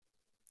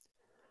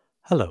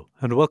Hello,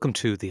 and welcome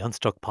to the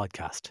Unstuck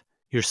podcast,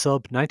 your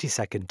sub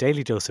 90-second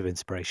daily dose of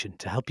inspiration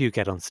to help you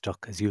get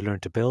unstuck as you learn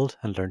to build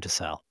and learn to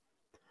sell.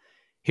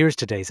 Here's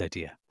today's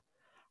idea.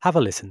 Have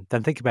a listen,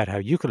 then think about how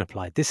you can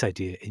apply this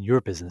idea in your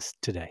business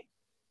today.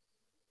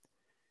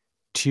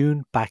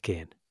 Tune back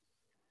in.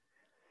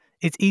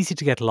 It's easy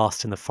to get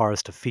lost in the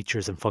forest of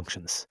features and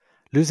functions,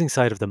 losing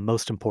sight of the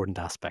most important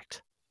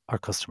aspect, our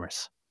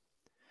customers.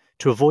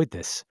 To avoid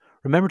this,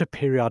 remember to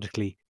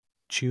periodically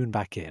tune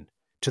back in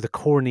to the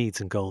core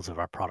needs and goals of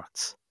our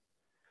products.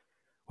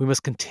 We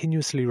must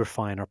continuously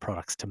refine our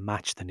products to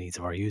match the needs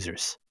of our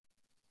users.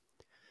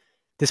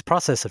 This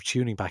process of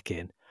tuning back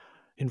in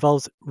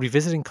involves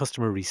revisiting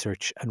customer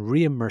research and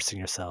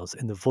re-immersing ourselves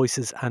in the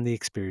voices and the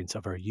experience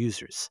of our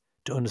users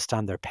to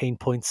understand their pain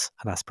points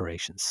and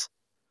aspirations.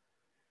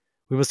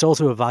 We must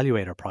also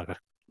evaluate our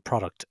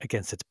product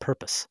against its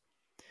purpose,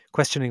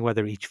 questioning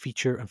whether each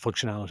feature and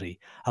functionality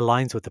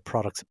aligns with the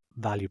product's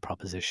value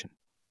proposition.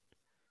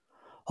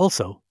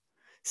 Also,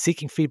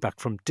 seeking feedback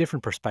from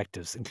different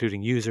perspectives,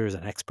 including users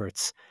and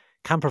experts,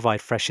 can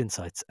provide fresh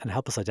insights and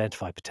help us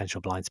identify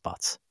potential blind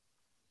spots.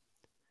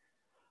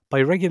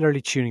 By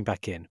regularly tuning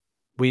back in,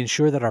 we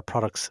ensure that our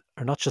products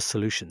are not just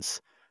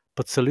solutions,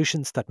 but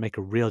solutions that make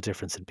a real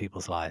difference in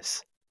people's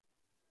lives.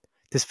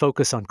 This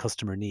focus on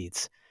customer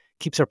needs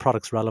keeps our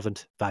products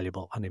relevant,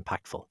 valuable, and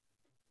impactful.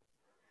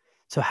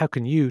 So how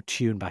can you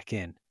tune back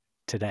in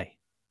today?